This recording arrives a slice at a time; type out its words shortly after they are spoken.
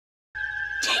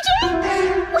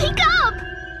Wake up!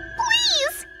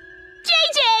 Please!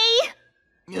 JJ!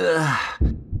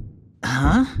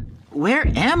 Huh? Where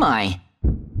am I?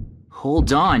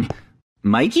 Hold on.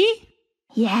 Mikey?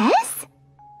 Yes?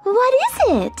 What is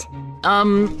it?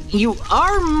 You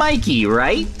are Mikey,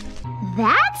 right?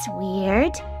 That's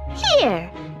weird.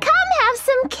 Here, come have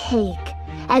some cake.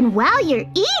 And while you're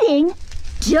eating,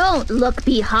 don't look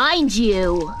behind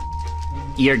you.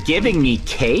 You're giving me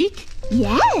cake?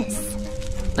 Yes.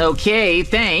 Okay,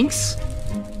 thanks.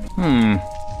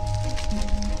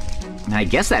 I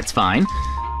guess that's fine.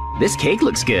 This cake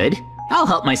looks good. I'll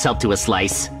help myself to a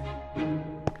slice.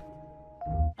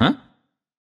 Huh?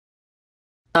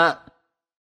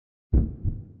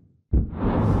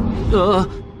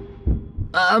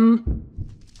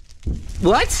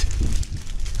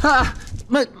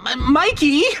 What?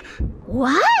 Mikey?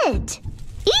 What?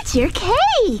 Eat your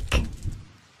cake.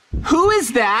 Who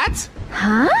is that?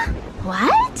 Huh?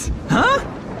 What? Huh?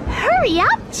 Hurry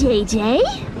up, JJ.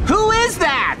 Who is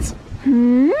that?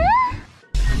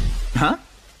 Huh?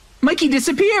 Mikey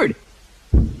disappeared.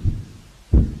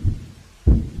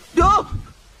 Oh!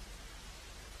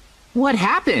 What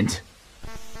happened?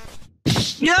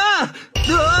 Yeah!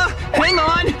 Hang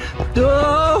on!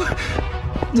 Oh,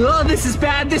 this is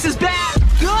bad, this is bad!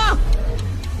 Oh!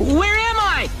 Where am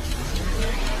I?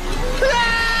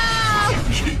 Ah!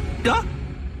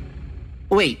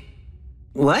 Wait,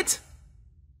 what?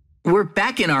 We're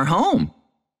back in our home.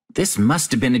 This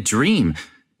must have been a dream,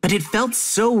 but it felt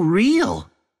so real.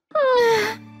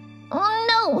 Oh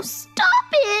no, stop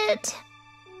it!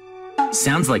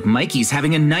 Sounds like Mikey's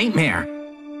having a nightmare.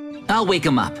 I'll wake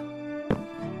him up.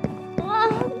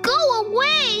 Go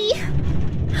away!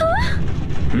 Huh?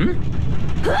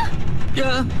 Huh?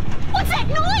 What's that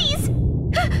noise?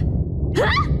 Huh?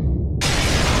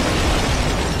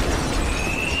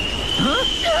 Huh?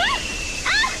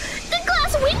 Ah! The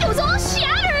glass window's all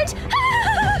shattered!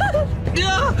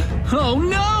 Oh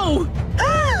no!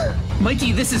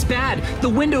 Mikey, this is bad. The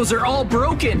windows are all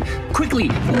broken. Quickly,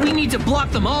 we need to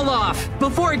block them all off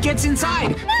before it gets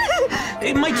inside.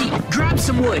 Hey, Mikey, grab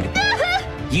some wood.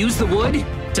 Use the wood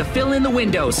to fill in the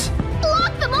windows.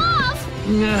 Block them off!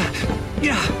 Yeah.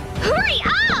 Hurry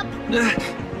up!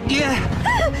 Yeah.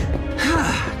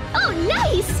 Oh,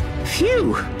 nice!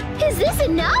 Phew. Is this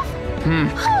enough?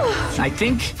 I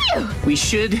think we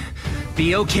should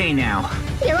be okay now.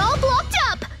 They're all blocked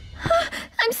up.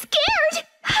 I'm scared.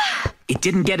 It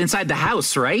didn't get inside the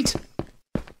house, right?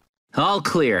 All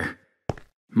clear.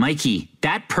 Mikey,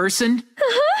 that person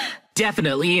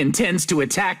definitely intends to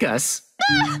attack us.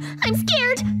 I'm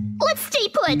scared. Let's stay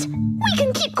put. We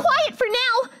can keep quiet for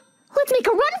now. Let's make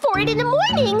a run for it in the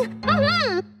morning.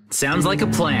 Sounds like a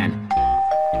plan.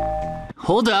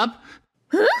 Hold up.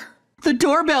 Huh? The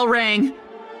doorbell rang.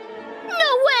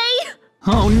 No way!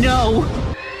 Oh no!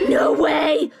 No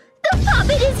way! The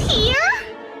puppet is here?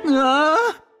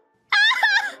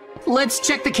 Let's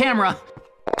check the camera.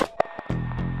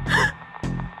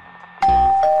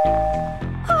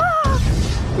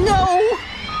 No!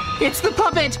 It's the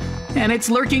puppet! And it's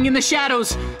lurking in the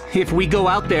shadows. If we go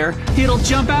out there, it'll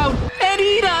jump out and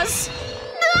eat us!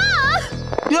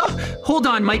 Hold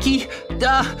on, Mikey.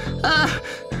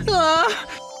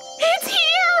 It's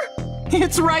here!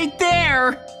 It's right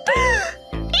there!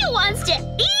 It wants to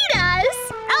eat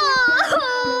us!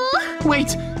 Oh!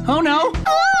 Wait, oh no!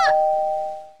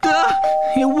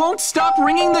 It won't stop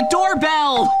ringing the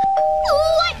doorbell!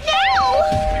 What now?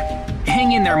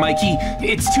 Hang in there, Mikey.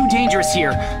 It's too dangerous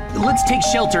here. Let's take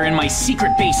shelter in my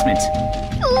secret basement.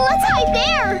 Let's hide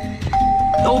there!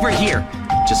 Over here.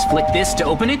 Just flick this to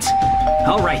open it.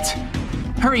 All right.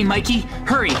 Hurry, Mikey,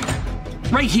 hurry.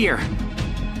 Right here.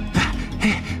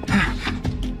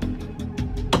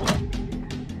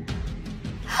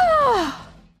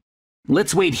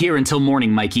 Let's wait here until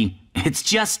morning, Mikey. It's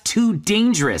just too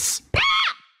dangerous.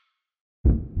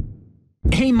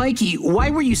 Hey, Mikey, why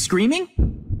were you screaming?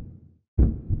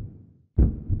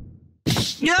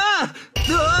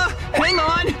 Hang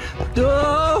on!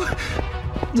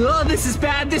 This is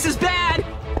bad, this is bad!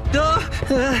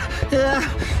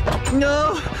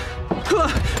 No!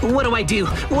 What do I do?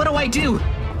 What do I do?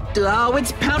 Oh,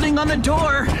 it's pounding on the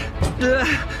door!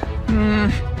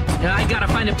 I gotta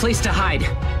find a place to hide.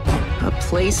 A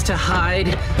place to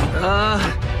hide.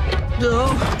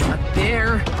 Not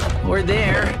there or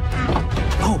there.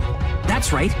 Oh,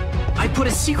 that's right. I put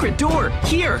a secret door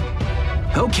here.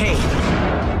 Okay.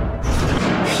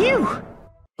 Phew.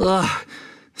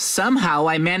 Somehow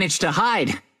I managed to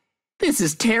hide. This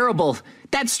is terrible.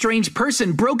 That strange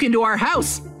person broke into our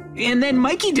house, and then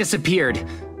Mikey disappeared.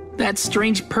 That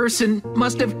strange person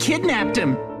must have kidnapped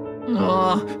him.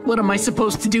 Oh, what am I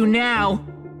supposed to do now?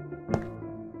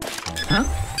 Huh?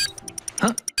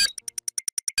 Huh?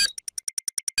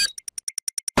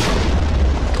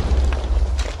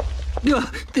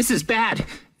 Ugh, this is bad.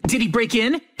 Did he break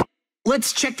in?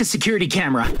 Let's check the security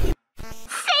camera.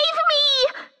 Save me!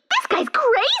 This guy's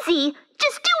crazy!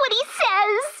 Just do what he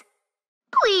says!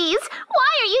 Please, why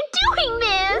are you doing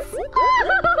this?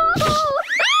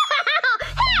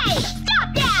 Hey! Stop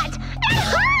that! That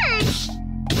hurts!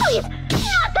 Please,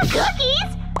 not the cookies!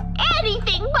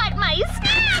 Anything but my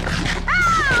snack!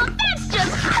 Oh, that's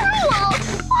just cruel!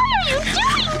 Why are you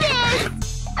doing this?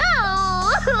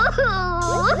 Oh!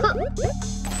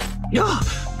 Ugh,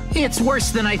 it's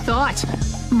worse than I thought.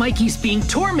 Mikey's being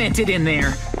tormented in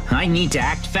there. I need to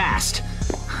act fast.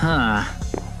 Huh.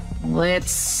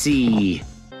 Let's see.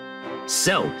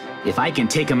 So, if I can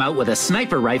take him out with a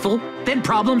sniper rifle, then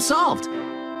problem solved.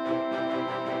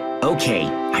 Okay,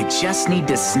 I just need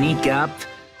to sneak up.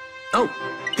 Oh,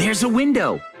 there's a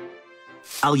window.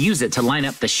 I'll use it to line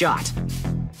up the shot.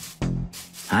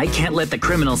 I can't let the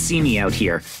criminal see me out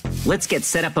here. Let's get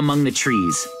set up among the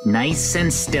trees, nice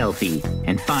and stealthy,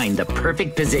 and find the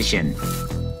perfect position.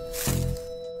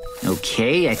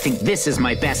 Okay, I think this is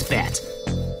my best bet.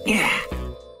 Yeah.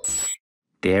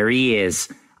 There he is.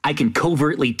 I can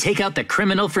covertly take out the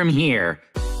criminal from here.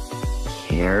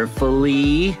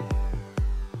 Carefully.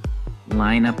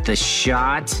 Line up the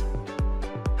shot.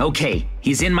 Okay,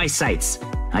 he's in my sights.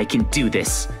 I can do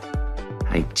this.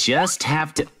 I just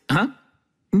have to... Huh?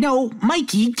 No,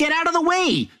 Mikey, get out of the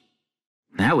way!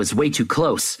 That was way too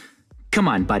close. Come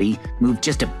on, buddy. Move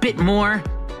just a bit more.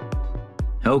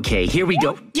 Okay, here we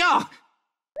go. Yeah!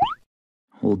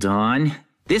 Hold on.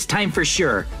 This time for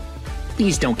sure.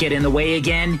 Please don't get in the way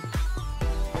again.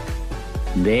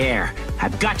 There.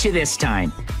 I've got you this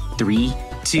time. 3,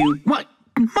 2, 1.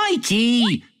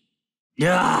 Mikey!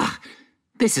 Ugh.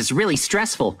 This is really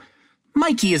stressful.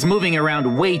 Mikey is moving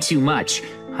around way too much.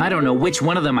 I don't know which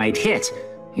one of them I'd hit.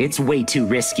 It's way too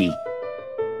risky.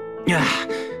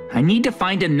 Ugh. I need to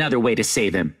find another way to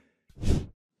save him.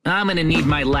 I'm gonna need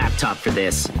my laptop for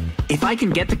this. If I can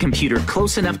get the computer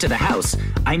close enough to the house,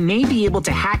 I may be able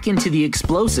to hack into the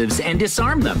explosives and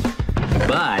disarm them.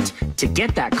 But to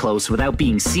get that close without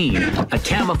being seen, a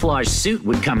camouflage suit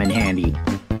would come in handy.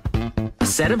 A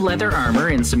set of leather armor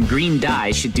and some green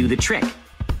dye should do the trick.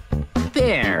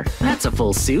 There, that's a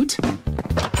full suit.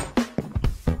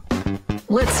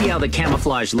 Let's see how the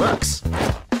camouflage looks.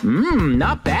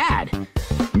 Not bad.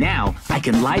 Now I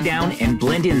can lie down and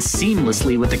blend in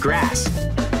seamlessly with the grass.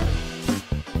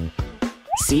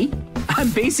 See?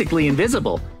 I'm basically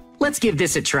invisible. Let's give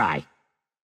this a try.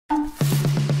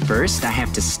 First, I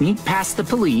have to sneak past the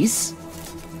police.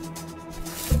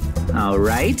 All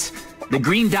right. The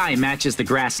green dye matches the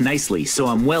grass nicely, so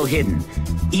I'm well hidden.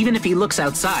 Even if he looks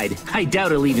outside, I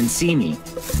doubt he'll even see me.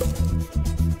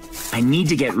 I need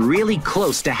to get really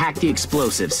close to hack the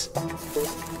explosives.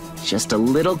 Just a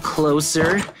little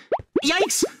closer.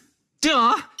 Yikes!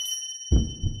 Duh!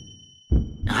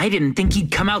 I didn't think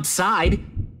he'd come outside.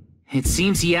 It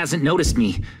seems he hasn't noticed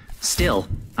me. Still,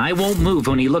 I won't move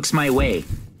when he looks my way.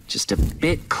 Just a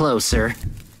bit closer.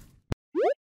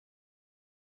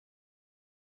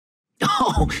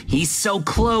 Oh, he's so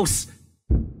close!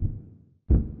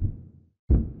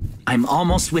 I'm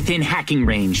almost within hacking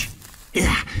range.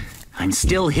 Ugh, I'm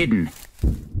still hidden.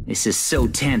 This is so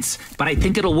tense, but I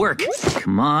think it'll work.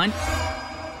 Come on.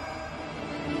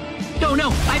 Oh no,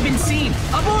 I've been seen!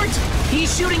 Abort!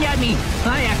 He's shooting at me!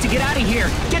 I have to get out of here!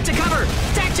 Get to cover!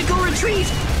 Tactical retreat!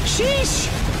 Sheesh!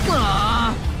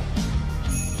 Aww.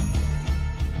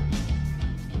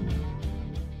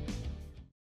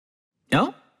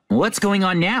 Oh? What's going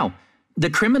on now? The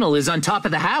criminal is on top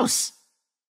of the house.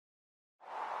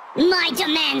 My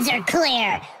demands are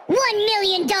clear. $1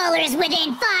 million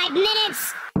within 5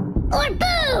 minutes, or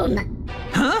boom!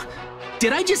 Huh?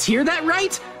 Did I just hear that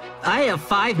right? I have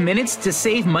 5 minutes to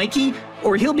save Mikey,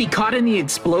 or he'll be caught in the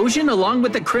explosion along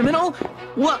with the criminal?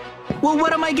 What? Well,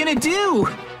 what am I gonna do?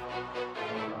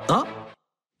 Oh,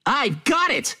 I've got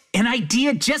it! An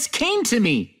idea just came to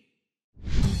me!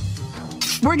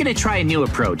 We're gonna try a new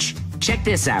approach. Check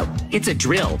this out. It's a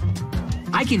drill.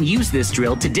 I can use this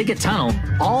drill to dig a tunnel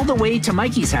all the way to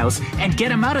Mikey's house and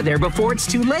get him out of there before it's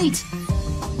too late.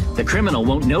 The criminal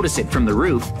won't notice it from the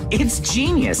roof. It's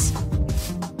genius.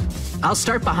 I'll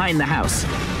start behind the house.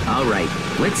 All right,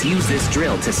 let's use this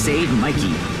drill to save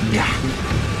Mikey.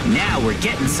 Now we're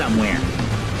getting somewhere.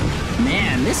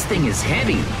 Man, this thing is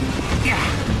heavy.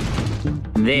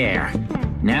 There.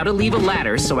 Now to leave a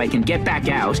ladder so I can get back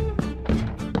out.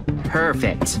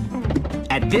 Perfect.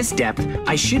 At this depth,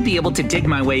 I should be able to dig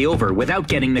my way over without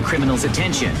getting the criminal's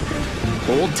attention.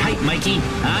 Hold tight, Mikey.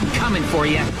 I'm coming for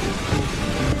you.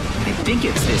 I think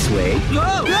it's this way.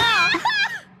 Whoa!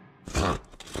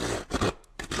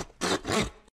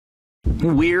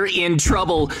 We're in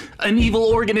trouble. An evil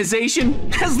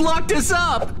organization has locked us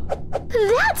up.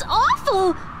 That's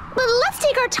awful! But let's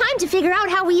take our time to figure out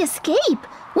how we escape.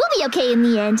 We'll be okay in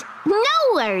the end. No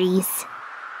worries.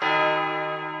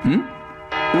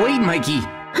 Wait, Mikey.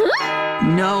 Huh?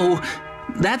 No,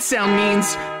 that sound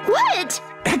means What?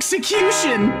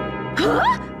 execution.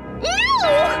 Huh?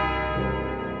 No!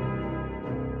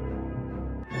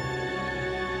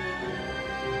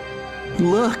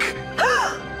 Look,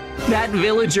 that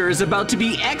villager is about to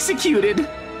be executed.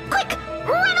 Quick,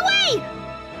 run away!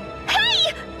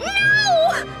 Hey,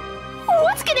 no!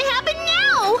 What's gonna happen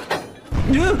now?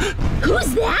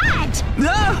 Who's that?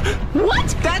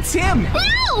 What? That's him!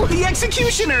 No! The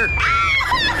executioner!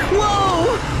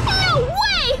 Whoa! No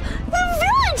way! The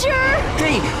villager!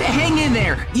 Hey, hang in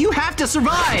there! You have to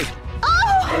survive!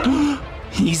 Oh!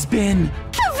 He's been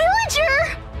The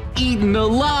villager! eaten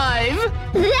alive!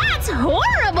 That's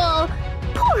horrible!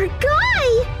 Poor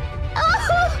guy!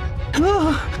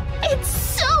 Oh, it's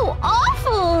so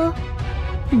awful!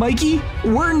 Mikey,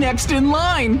 we're next in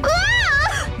line!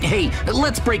 Ah! Hey,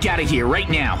 let's break out of here right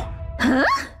now. Huh?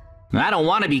 I don't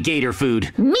want to be gator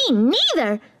food. Me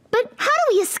neither! But how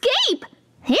do we escape?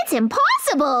 It's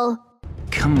impossible!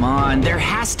 Come on, there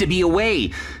has to be a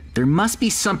way. There must be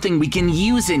something we can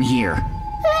use in here.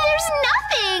 There's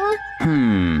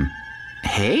nothing!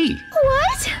 Hey,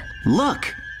 What?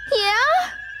 look,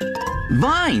 Yeah?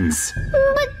 vines.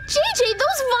 But JJ,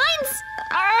 those vines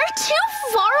are too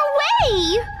far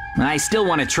away! I still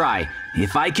want to try.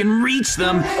 If I can reach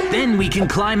them, then we can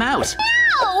climb out.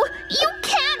 No! You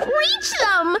can't reach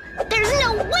them! There's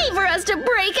no way for us to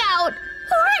break out!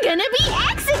 We're gonna be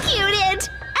executed!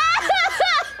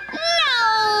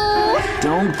 No!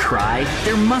 Don't cry.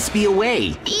 There must be a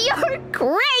way. You're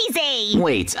crazy!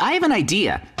 Wait, I have an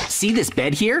idea. See this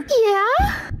bed here?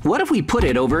 Yeah? What if we put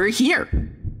it over here?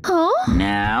 Oh?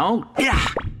 Now,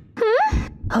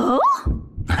 Oh?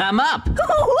 I'm up.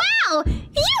 Wow!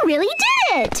 You really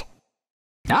did it!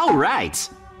 All right.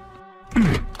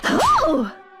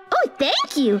 Oh! Oh,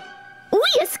 thank you! We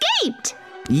escaped!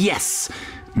 Yes.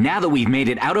 Now that we've made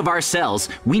it out of our cells,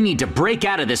 we need to break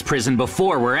out of this prison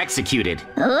before we're executed.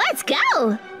 Let's go!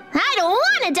 I don't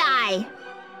want to die!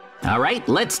 All right,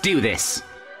 let's do this.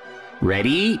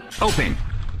 Ready? Open.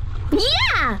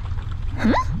 Yeah!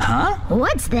 Huh?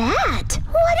 What's that?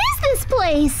 What is this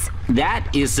place? That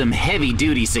is some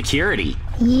heavy-duty security.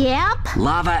 Yep.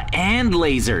 Lava and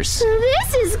lasers.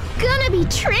 This is gonna be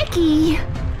tricky.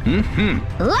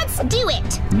 Let's do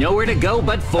it. Nowhere to go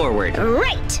but forward.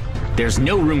 Right. There's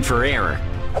no room for error.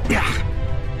 Ah,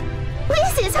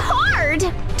 This is hard.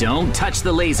 don't touch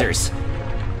the lasers.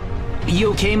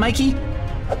 You okay, Mikey?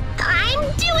 I'm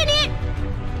doing it.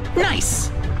 Nice.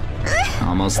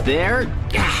 Almost there.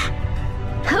 Ah,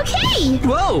 Okay.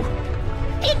 whoa!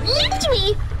 It licked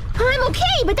me. I'm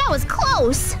okay, but that was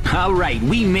close. All right,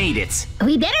 we made it.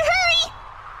 We better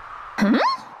hurry.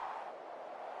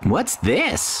 What's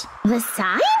this? The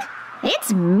sign?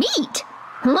 It's meat.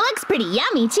 Looks pretty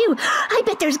yummy, too. I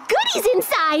bet there's goodies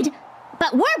inside.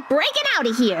 But we're breaking out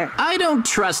of here. I don't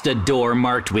trust a door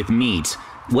marked with meat.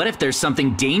 What if there's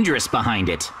something dangerous behind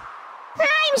it?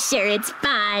 I'm sure it's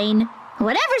fine.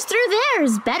 Whatever's through there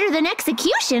is better than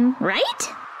execution, right?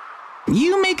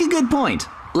 You make a good point.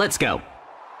 Let's go.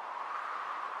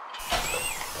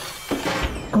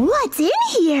 What's in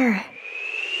here?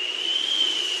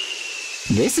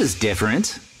 This is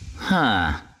different.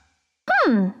 Huh.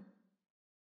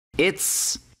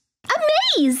 It's...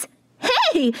 A maze!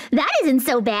 Hey, that isn't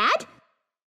so bad.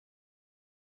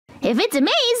 If it's a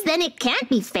maze, then it can't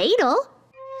be fatal.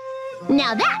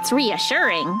 Now that's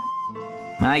reassuring.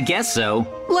 I guess so.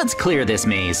 Let's clear this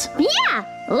maze.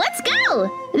 Yeah, let's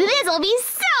go. This'll be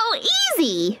so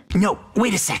easy. No,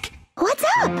 wait a sec. What's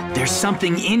up? There's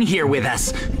something in here with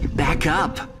us. Back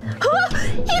up. Huh?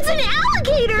 It's an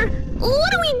alligator!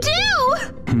 What do we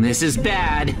do? This is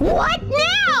bad. What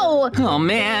now? Oh,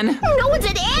 man. No one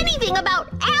said anything about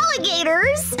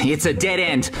alligators. It's a dead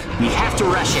end. We have to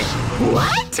rush it.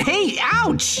 What? Hey,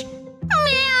 ouch!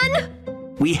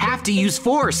 Man! We have to use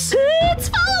force. It's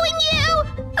following you!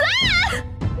 Ah!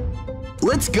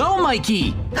 Let's go,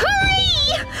 Mikey.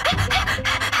 Hurry!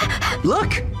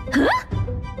 Look, Huh?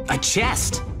 a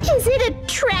chest. Is it a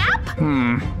trap?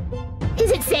 Is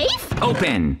it safe?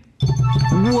 Open.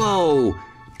 Whoa,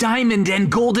 diamond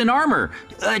and golden armor.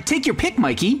 Take your pick,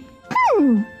 Mikey.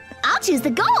 I'll choose the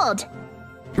gold.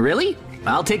 Really?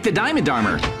 I'll take the diamond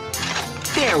armor.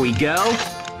 There we go.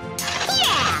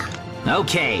 Yeah!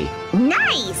 Okay.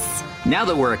 Nice! Now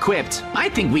that we're equipped, I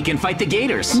think we can fight the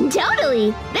gators.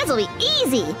 Totally! This'll be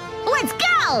easy! Let's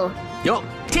go! Yo,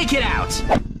 take it out.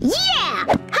 Yeah!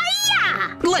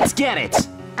 Hi-ya! Let's get it.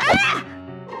 Ah!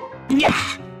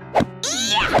 Yeah.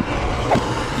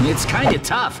 Yeah! It's kind of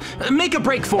tough. Make a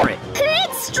break for it.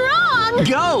 It's strong!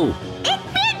 Go. It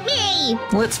bit me!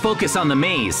 Let's focus on the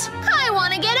maze. I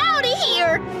want to get out of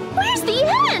here! Where's the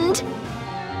end?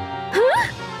 Huh?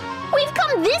 We've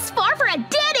come this far for a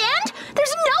dead end?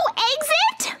 There's no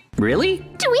exit? Really?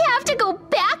 Do we have to go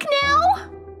back now?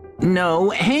 No,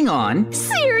 hang on.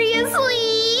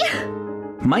 Seriously?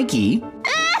 Mikey?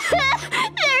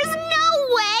 There's no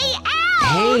way out!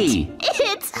 Hey!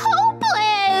 It's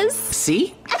hopeless!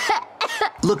 See?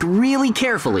 Look really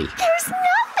carefully. There's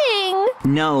nothing!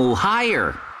 No,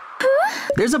 higher. Huh?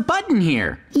 There's a button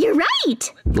here. You're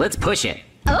right! Let's push it.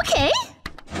 Okay.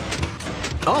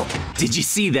 Oh, did you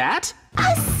see that?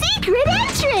 A secret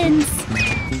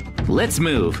entrance! Let's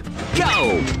move.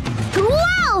 Go!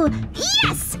 Whoa!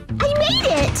 Yes! I made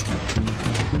it!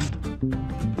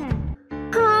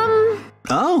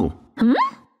 Oh. Hmm?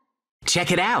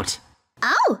 Check it out.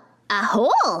 Oh, a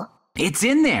hole! It's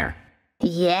in there.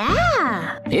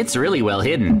 Yeah! It's really well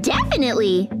hidden.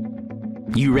 Definitely!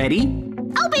 You ready?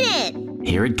 Open it!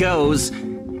 Here it goes.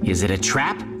 Is it a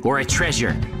trap or a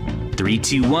treasure? 3,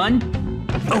 2, 1.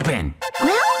 Open.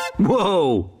 Well?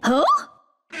 Whoa. Huh?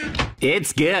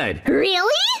 It's good.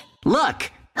 Really?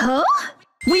 Look. Huh?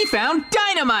 We found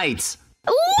dynamite.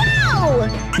 Whoa!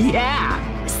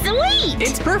 Yeah. Sweet!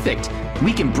 It's perfect.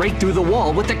 We can break through the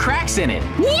wall with the cracks in it.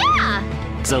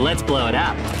 Yeah! So let's blow it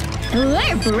up.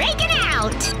 We're breaking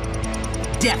out!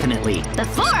 Definitely.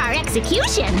 Before our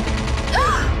execution!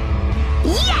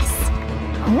 Yes!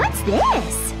 What's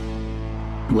this?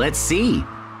 Let's see.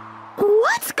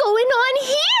 What's going on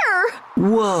here?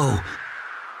 Whoa.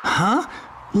 Huh?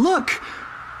 Look.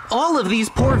 All of these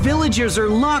poor villagers are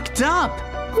locked up.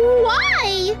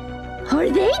 Why? Are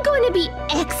they going to be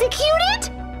executed?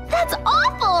 That's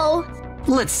awful!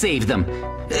 Let's save them.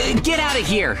 Get out of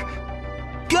here.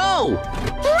 Go!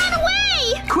 Run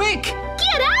away! Quick!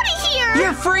 Get out of here!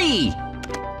 You're free!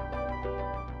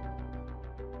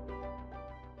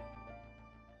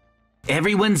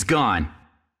 Everyone's gone.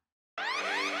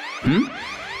 Hmm?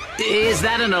 Is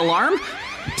that an alarm?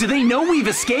 Do they know we've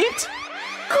escaped?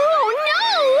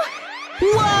 Oh no!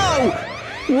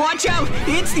 Whoa! Watch out!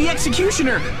 It's the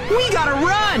executioner! We gotta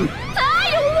run! I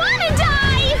don't want to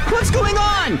die! What's going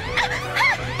on?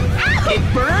 Ow!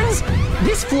 It burns?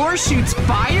 This floor shoots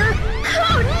fire?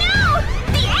 Oh no!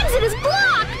 The exit is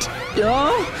blocked!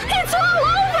 Oh? It's all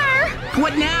over!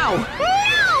 What now?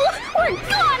 No! We're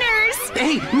goners!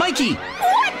 Hey, Mikey!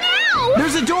 What now?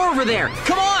 There's a door over there!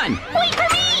 Come on! Wait for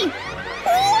me!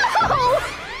 Whoa!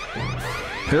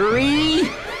 Hurry!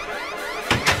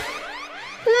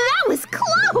 That was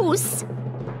close!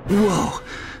 Whoa.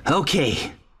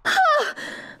 Okay.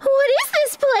 What is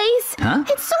this place? Huh?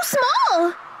 It's so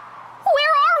small!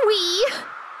 Where are we?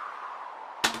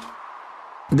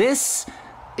 This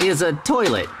is a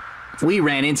toilet. We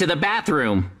ran into the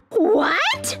bathroom.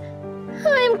 What?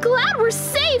 I'm glad we're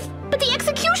safe, but the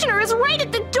executioner is right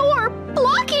at the door,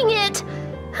 blocking it.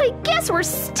 I guess we're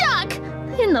stuck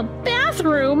in the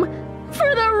bathroom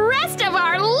for the rest of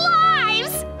our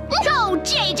lives. No,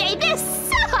 JJ, this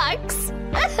sucks.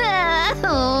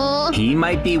 He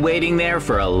might be waiting there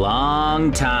for a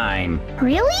long time.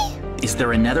 Really? Is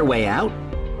there another way out?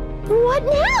 What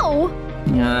now?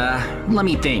 Let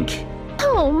me think.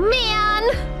 Oh, man.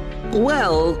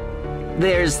 Well,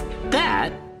 there's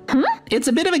that. Huh? It's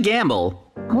a bit of a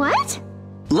gamble. What?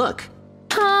 Look,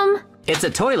 it's a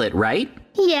toilet, right?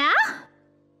 Yeah?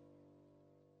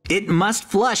 It must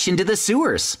flush into the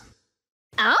sewers.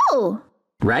 Oh,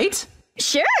 Right?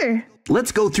 sure.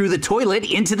 Let's go through the toilet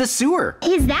into the sewer.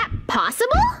 Is that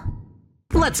possible?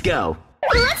 Let's go.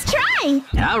 Let's try.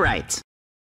 All right.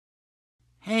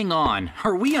 Hang on,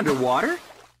 are we underwater?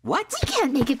 What? We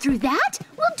can't make it through that.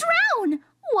 We'll drown.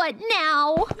 What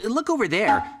now? Look over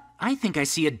there. I think I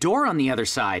see a door on the other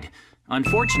side.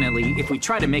 Unfortunately, if we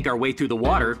try to make our way through the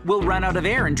water, we'll run out of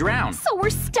air and drown. So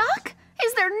we're stuck?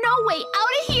 Is there no way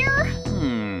out of here?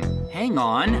 Hang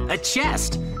on, a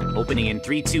chest. Opening in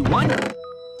 3, 2, 1.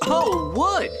 Oh,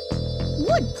 wood!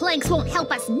 Wood planks won't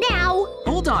help us now.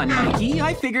 Hold on, Mikey,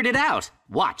 I figured it out.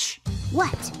 Watch.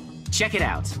 What? Check it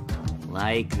out.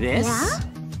 Like this. Yeah?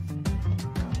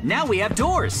 Now we have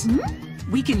doors.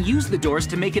 We can use the doors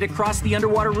to make it across the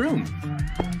underwater room.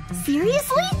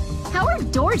 Seriously? How are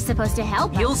doors supposed to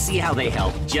help us? You'll see how they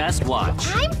help. Just watch.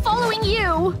 I'm following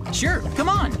you. Sure, come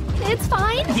on. It's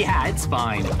fine. Yeah, it's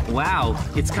fine. Wow,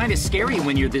 it's kind of scary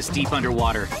when you're this deep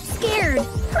underwater. I'm scared.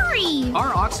 Hurry.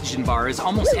 Our oxygen bar is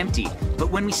almost empty,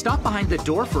 but when we stop behind the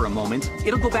door for a moment,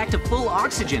 it'll go back to full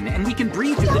oxygen and we can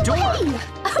breathe through the door. Hey,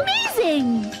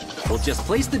 amazing. We'll just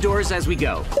place the doors as we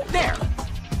go. There.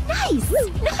 Nice.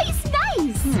 Nice,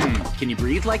 nice. Can you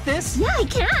breathe like this? Yeah, I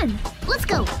can. Let's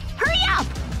go. Hurry up.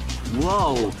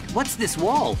 Whoa, what's this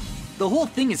wall? The whole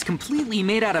thing is completely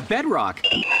made out of bedrock.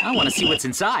 I want to see what's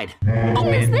inside. Is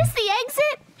Open. this the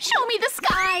exit? Show me the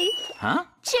sky. Huh?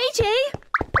 JJ,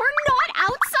 we're not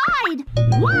outside.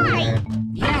 Why?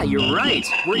 Yeah, you're right.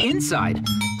 We're inside.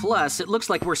 Plus, it looks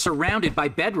like we're surrounded by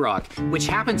bedrock, which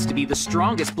happens to be the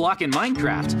strongest block in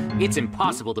Minecraft. It's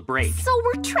impossible to break. So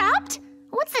we're trapped?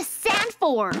 What's the sand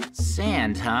for?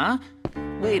 Sand, huh?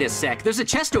 Wait a sec, there's a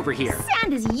chest over here.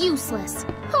 Sand is useless.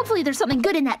 Hopefully there's something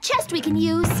good in that chest we can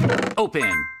use. Open.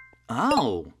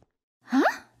 Oh. Huh?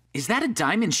 Is that a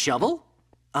diamond shovel?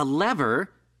 A lever?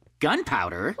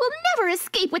 Gunpowder? We'll never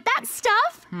escape with that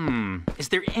stuff. Is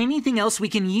there anything else we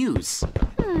can use?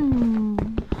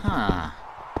 Huh.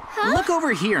 Look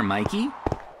over here, Mikey.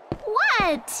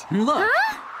 What? Look.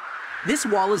 Huh? This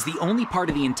wall is the only part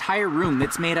of the entire room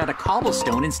that's made out of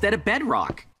cobblestone instead of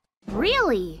bedrock.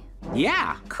 Really?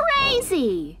 Yeah.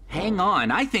 Crazy. Hang on,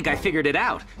 I think I figured it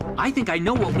out. I think I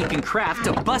know what we can craft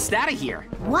to bust out of here.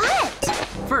 What?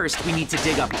 First, we need to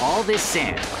dig up all this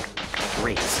sand.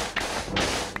 Great.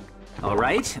 All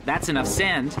right, that's enough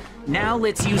sand. Now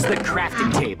let's use the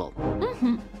crafting table.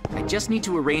 I just need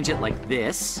to arrange it like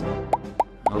this.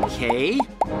 Okay.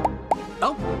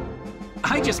 Oh,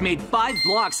 I just made 5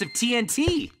 blocks of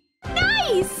TNT.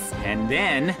 Nice! And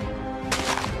then...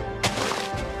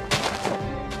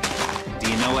 Do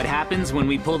you know what happens when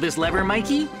we pull this lever,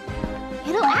 Mikey?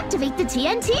 It'll activate the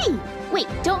TNT. Wait,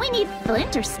 don't we need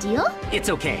flint or steel? It's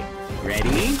okay.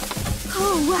 Ready?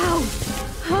 Oh, wow.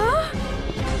 Huh?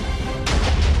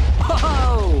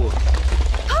 Whoa!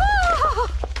 Ah!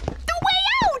 The way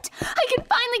out! I can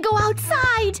finally go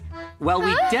outside. Well,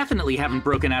 we definitely haven't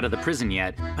broken out of the prison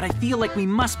yet, but I feel like we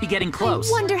must be getting close.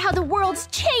 I wonder how the world's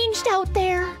changed out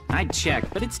there. I'd check,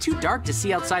 but it's too dark to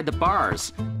see outside the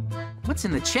bars. What's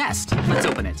in the chest? Let's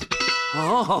open it.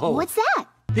 Oh! What's that?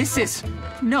 This is...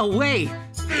 No way!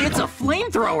 It's a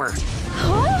flamethrower!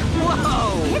 Huh?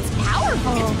 Whoa! It's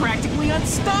powerful. It's practically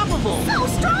unstoppable! So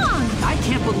strong. I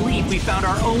can't believe we found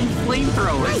our own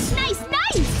flamethrowers! Nice, nice,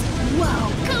 nice.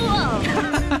 Whoa,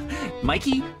 cool.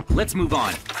 Mikey, let's move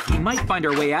on. We might find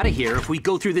our way out of here if we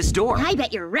go through this door. I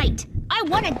bet you're right. I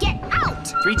want to get out.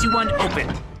 3, 2, 1, open.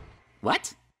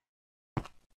 What?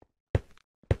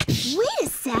 Wait a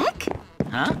sec.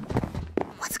 Huh?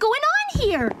 What's going on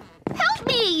here? Help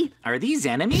me. Are these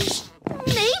enemies?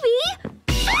 Maybe.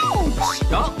 Ouch!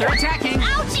 Oh, they're attacking!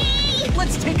 Ouchie!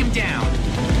 Let's take them down!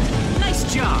 Nice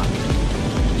job!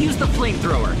 Use the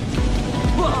flamethrower!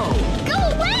 Whoa! Go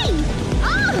away!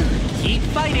 Oh! Keep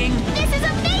fighting! This is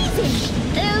amazing!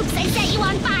 Oops, I set you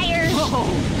on fire! Whoa!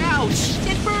 Ouch!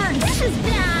 It burns! This is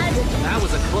bad! That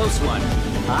was a close one.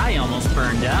 I almost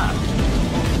burned up.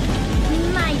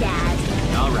 My bad.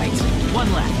 All right,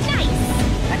 one left. Nice!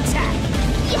 Attack!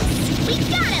 Yes! We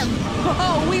got him!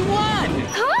 Oh, we won!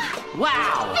 Huh?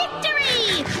 Wow!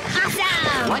 Victory!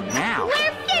 Awesome! What now?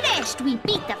 We're finished! We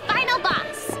beat the final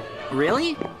boss!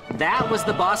 Really? That was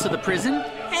the boss of the prison?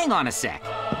 Hang on a sec.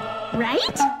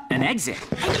 Right? An exit.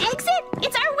 An exit?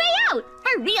 It's our way out!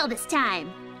 For real this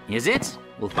time! Is it?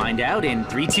 We'll find out in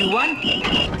 3, 2, 1.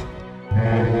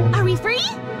 Are we free?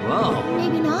 Whoa,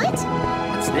 Maybe not?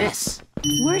 what's this?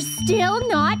 We're still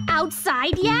not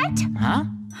outside yet? Huh?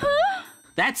 Huh?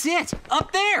 That's it!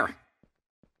 Up there!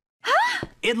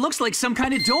 It looks like some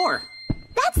kind of door.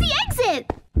 That's the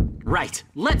exit! Right,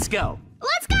 let's go.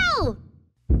 Let's go!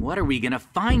 What are we gonna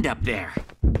find up there?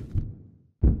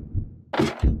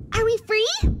 Are we free?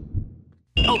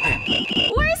 Open.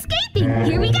 We're escaping!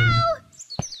 Here we go!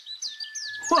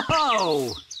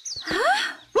 Whoa!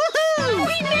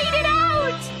 We made it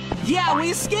out! Yeah, we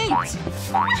escaped!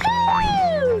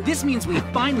 Woohoo! This means we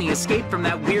finally escaped from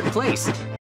that weird place.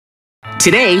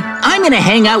 Today, I'm gonna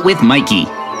hang out with Mikey.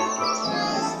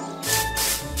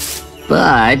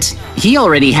 But he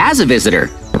already has a visitor.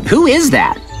 Who is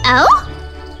that? Oh?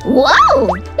 Whoa!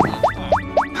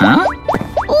 Huh?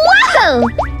 Whoa!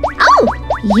 Oh,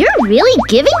 you're really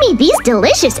giving me these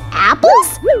delicious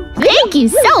apples? Thank you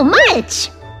so much!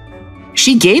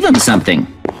 She gave him something.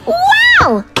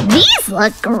 Wow! These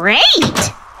look great!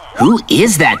 Who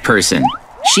is that person?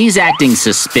 She's acting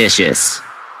suspicious.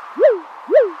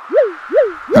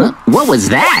 Huh? What was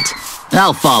that?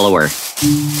 I'll follow her.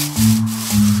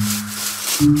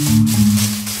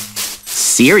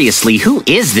 Seriously, who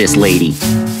is this lady?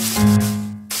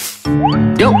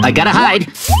 Oh, I gotta hide.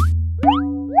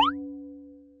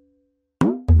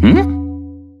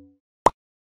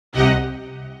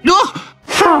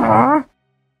 Oh!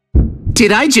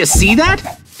 Did I just see that?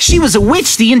 She was a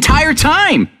witch the entire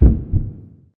time.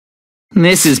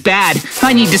 This is bad.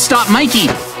 I need to stop Mikey.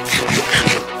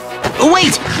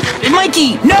 Wait!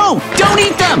 Mikey, no! Don't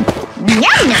eat them!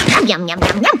 Yum, yum, yum, yum,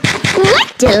 yum, yum.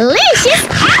 What delicious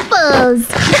apples!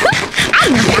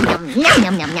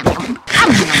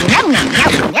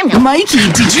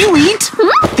 Mikey, did you eat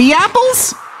the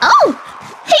apples? Oh,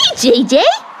 hey, JJ.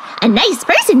 A nice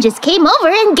person just came over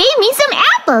and gave me some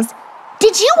apples.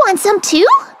 Did you want some too?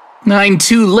 I'm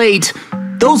too late.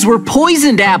 Those were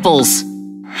poisoned apples.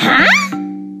 Huh?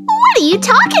 What are you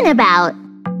talking about?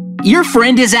 Your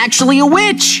friend is actually a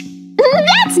witch.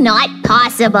 That's not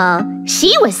possible.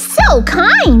 She was so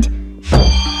kind.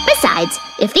 Besides,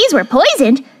 if these were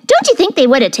poisoned, don't you think they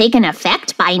would have taken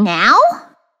effect by now?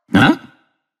 Huh?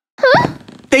 Huh?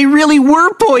 They really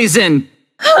were poison.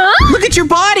 Huh? Look at your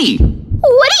body.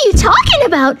 What are you talking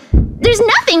about? There's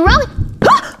nothing wrong.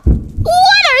 What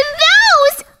are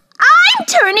those? I'm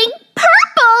turning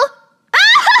purple.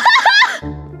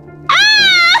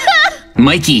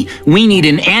 Mikey, we need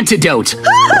an antidote.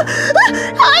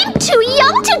 I'm too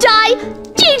young to die.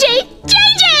 JJ,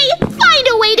 find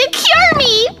a way to cure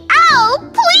me. Ow,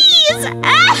 please.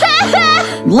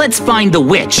 Let's find the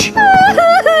witch.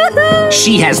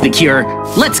 She has the cure.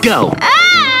 Let's go.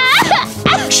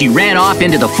 She ran off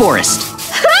into the forest.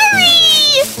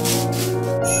 Hurry!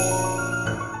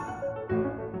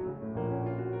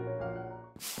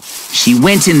 She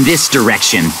went in this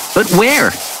direction. But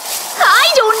where?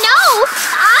 I don't know.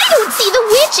 I don't see the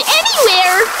witch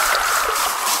anywhere.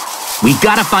 We've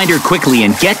got to find her quickly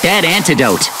and get that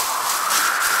antidote.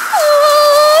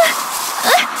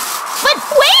 But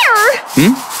where?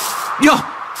 Yo,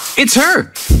 it's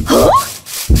her. Huh?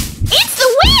 It's the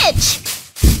witch!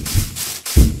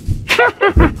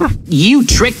 You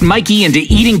tricked Mikey into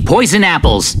eating poison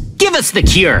apples. Give us the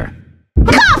cure.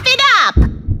 Cough it up!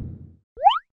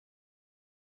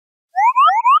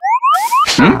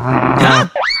 Huh?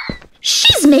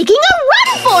 She's making a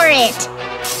run for it!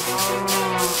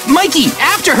 Mikey,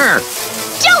 after her!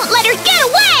 Don't let her get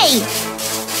away!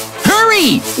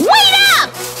 Hurry! Wait up!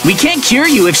 We can't cure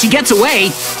you if she gets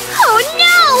away. Oh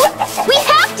no! We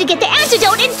have to get the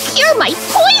antidote and cure my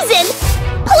poison!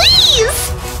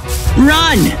 Please!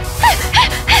 Run!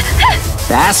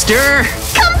 Faster!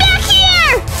 Come back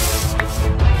here!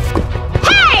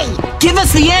 Hey! Give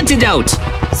us the antidote!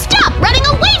 Stop running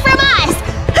away from us!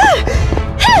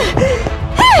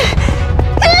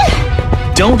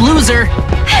 Don't lose her!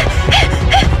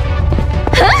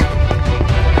 Huh?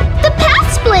 The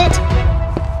path split!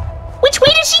 Which way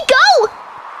did she go?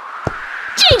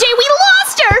 JJ, we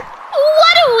lost her!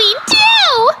 What do we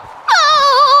do?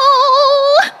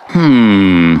 Oh!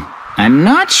 I'm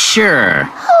not sure.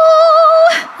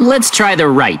 Oh! Let's try the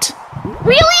right.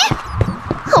 Really?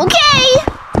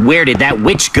 Okay. Where did that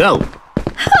witch go?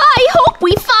 I hope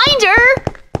we find her.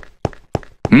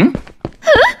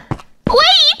 Huh?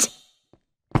 Wait!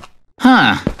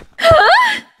 Huh.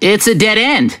 Huh? It's a dead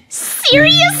end.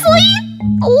 Seriously?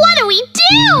 What do we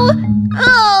do?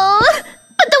 Oh,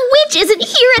 but the witch isn't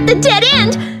here at the dead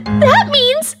end. That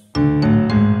means...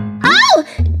 Oh!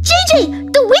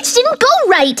 JJ, the witch didn't go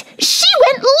right. She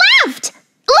went left.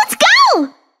 Let's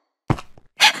go!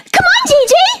 Come on,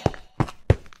 JJ!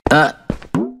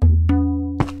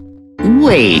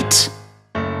 Wait.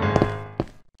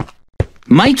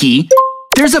 Mikey,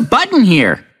 there's a button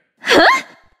here. Huh?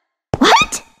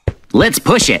 What? Let's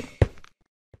push it.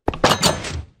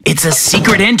 It's a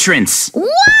secret entrance.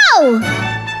 Whoa!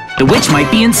 The witch might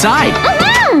be inside.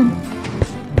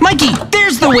 Mm-hmm. Mikey,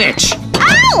 there's the witch.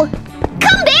 Ow!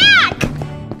 Come back!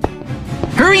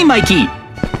 Hurry, Mikey.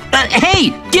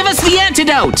 Hey, give us the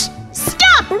antidote.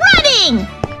 Stop running!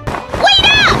 Wait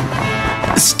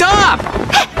up! Stop!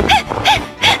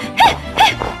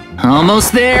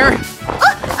 Almost there.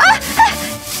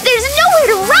 There's nowhere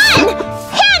to run!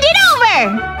 Hand it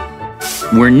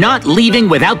over! We're not leaving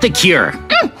without the cure.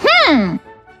 Mm-hmm.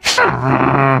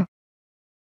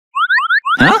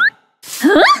 Huh?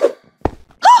 Huh?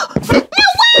 No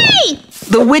way!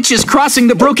 The witch is crossing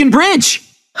the broken bridge.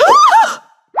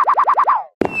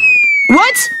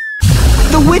 What?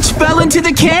 The witch fell into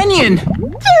the canyon.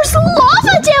 There's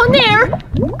lava down there!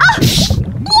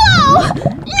 Whoa!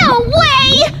 No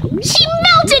way! She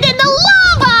melted in the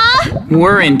lava!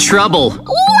 We're in trouble.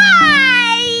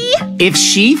 Why? If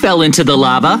she fell into the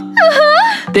lava,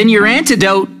 then your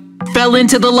antidote fell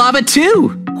into the lava too.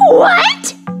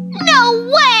 What? No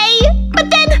way!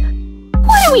 But then,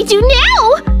 what do we do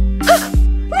now?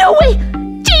 No way!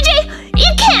 JJ,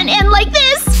 it can't end like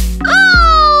this!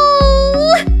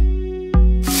 Oh!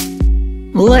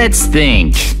 Let's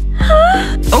think.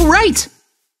 Oh, right!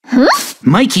 Huh?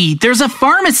 Mikey, there's a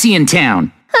pharmacy in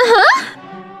town.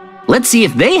 Let's see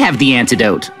if they have the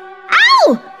antidote.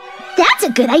 Ow! That's a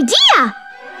good idea!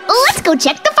 Let's go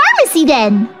check the pharmacy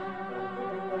then.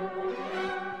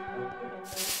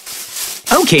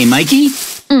 Okay, Mikey.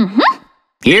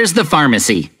 Here's the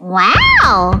pharmacy.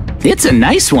 Wow! It's a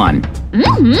nice one.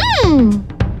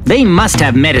 They must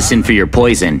have medicine for your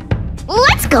poison.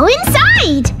 Let's go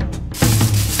inside.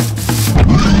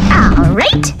 All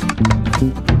right.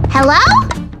 Hello?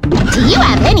 Do you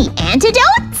have any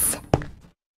antidotes?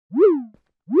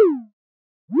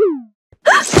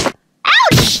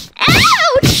 Ouch!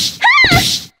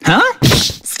 Ouch! Huh?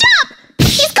 Stop!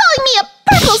 He's calling me a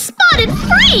purple spotted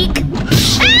freak!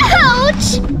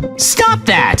 Ouch! Stop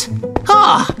that!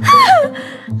 Ah!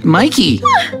 Mikey!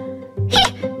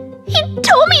 He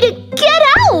told me to get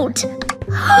out!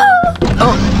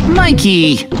 Oh,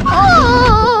 Mikey!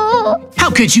 Oh! How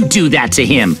could you do that to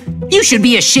him? You should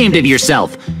be ashamed of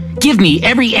yourself. Give me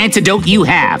every antidote you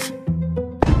have.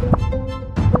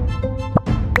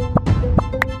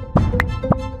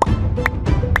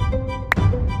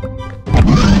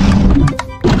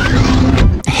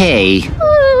 Hey. He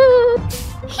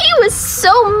was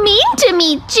so mean to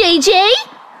me, JJ.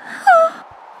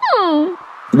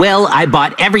 Well, I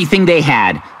bought everything they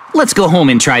had. Let's go home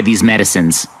and try these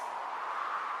medicines.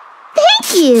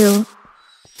 Thank you.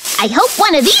 I hope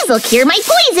one of these will cure my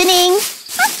poisoning.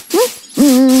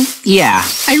 Yeah,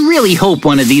 I really hope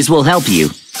one of these will help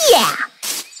you. Yeah.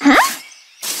 Huh?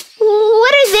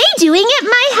 What are they doing at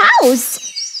my house?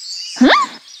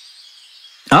 Huh?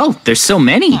 Oh, there's so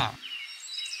many.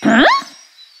 Huh?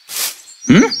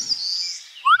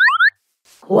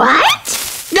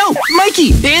 What? No,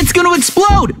 Mikey, it's gonna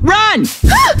explode! Run!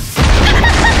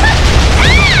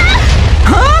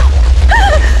 Huh?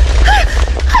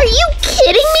 Are you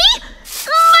kidding me?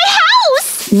 My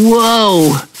house!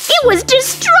 Whoa! It was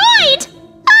destroyed!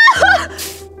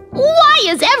 Why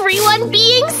is everyone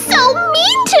being so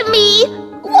mean to me?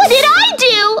 What did I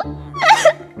do?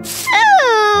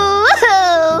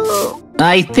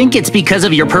 I think it's because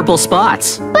of your purple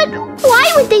spots. But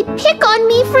why would they pick on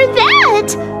me for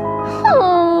that?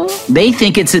 Oh. They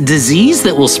think it's a disease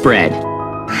that will spread.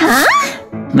 Huh?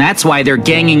 That's why they're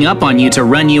ganging up on you to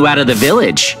run you out of the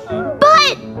village.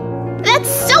 But that's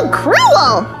so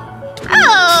cruel!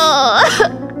 Oh.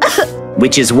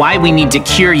 Which is why we need to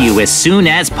cure you as soon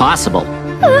as possible.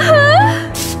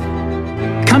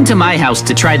 Come to my house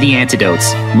to try the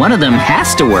antidotes. One of them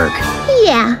has to work.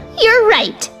 Yeah, you're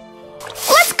right.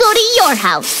 Let's go to your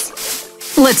house.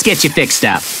 Let's get you fixed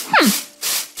up.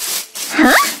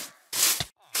 Huh?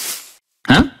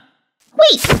 Huh?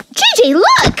 Wait, JJ,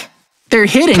 look! They're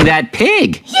hitting that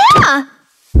pig. Yeah!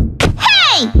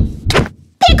 Hey!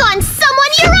 Pick on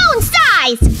someone your own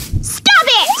size! Stop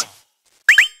it!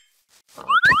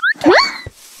 Huh?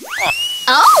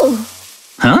 Oh!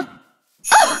 Huh?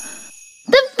 Oh!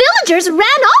 The villagers ran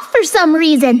off for some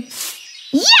reason.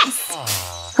 Yes!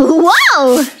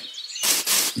 Whoa!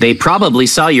 They probably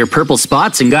saw your purple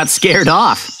spots and got scared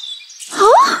off.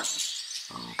 Huh?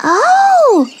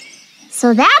 Oh!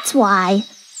 So that's why.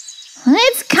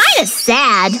 It's kind of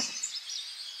sad.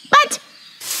 But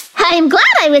I'm glad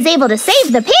I was able to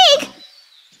save the pig.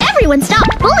 Everyone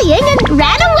stopped bullying and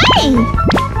ran away.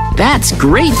 That's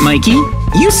great, Mikey.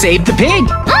 You saved the pig.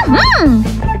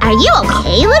 Are you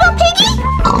okay, little piggy?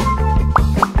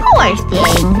 Poor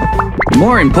thing.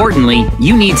 More importantly,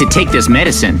 you need to take this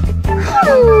medicine.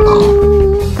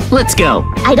 Let's go.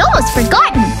 I'd almost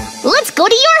forgotten. Let's go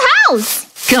to your house.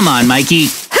 Come on, Mikey.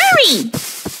 Hurry!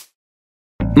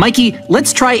 Mikey,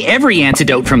 let's try every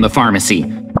antidote from the pharmacy.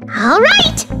 All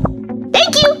right.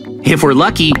 Thank you. If we're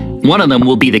lucky, one of them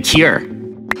will be the cure.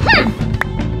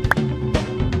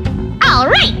 All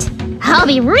right. I'll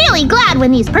be really glad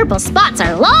when these purple spots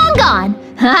are long gone.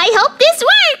 I hope this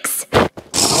works.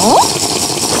 Oh?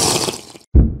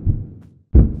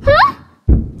 Huh?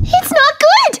 It's not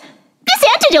good. This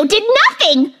antidote did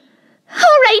nothing.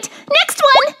 All right, next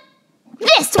one.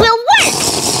 This will work.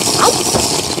 Oh.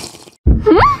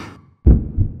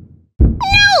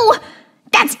 No!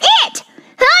 That's it!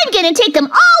 I'm gonna take them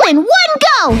all in one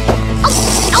go!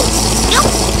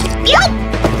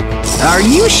 Are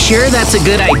you sure that's a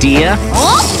good idea?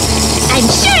 Oh! I'm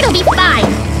sure it'll be fine!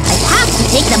 I have to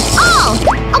take them all!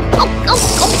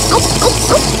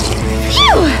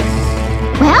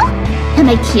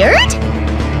 I cured?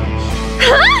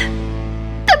 Huh?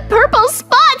 The purple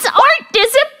spots aren't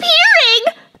disappearing!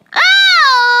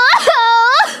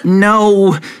 Oh!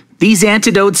 No, these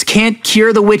antidotes can't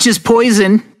cure the witch's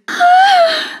poison.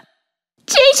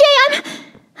 JJ,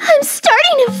 I'm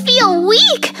starting to feel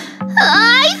weak.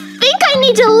 I think I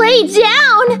need to lay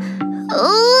down.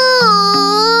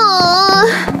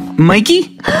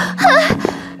 Mikey?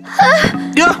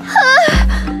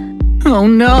 Oh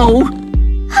no.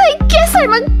 I guess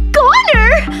I'm a goner.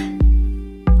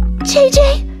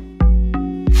 JJ,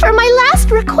 for my last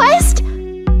request,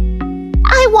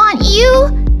 I want you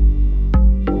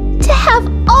to have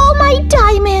all my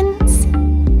diamonds.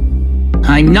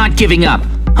 I'm not giving up.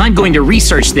 I'm going to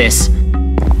research this.